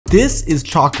This is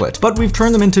chocolate, but we've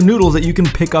turned them into noodles that you can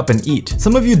pick up and eat.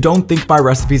 Some of you don't think my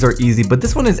recipes are easy, but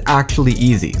this one is actually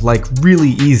easy, like really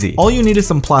easy. All you need is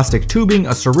some plastic tubing,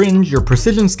 a syringe, your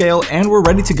precision scale, and we're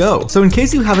ready to go. So in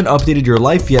case you haven't updated your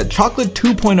life yet, Chocolate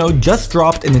 2.0 just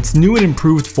dropped in its new and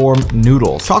improved form,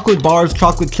 Noodles. Chocolate bars,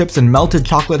 chocolate chips, and melted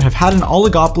chocolate have had an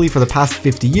oligopoly for the past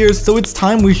 50 years, so it's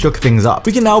time we shook things up.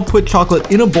 We can now put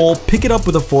chocolate in a bowl, pick it up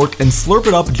with a fork, and slurp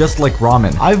it up just like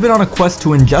ramen. I've been on a quest to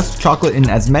ingest chocolate in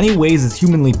as many ways as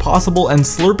humanly possible, and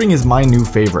slurping is my new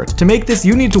favorite. To make this,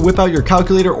 you need to whip out your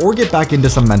calculator or get back into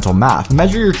some mental math.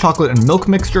 Measure your chocolate and milk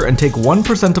mixture and take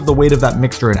 1% of the weight of that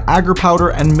mixture in agar powder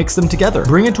and mix them together.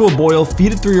 Bring it to a boil,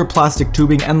 feed it through your plastic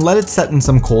tubing, and let it set in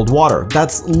some cold water.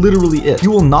 That's literally it.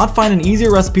 You will not find an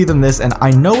easier recipe than this, and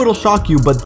I know it'll shock you, but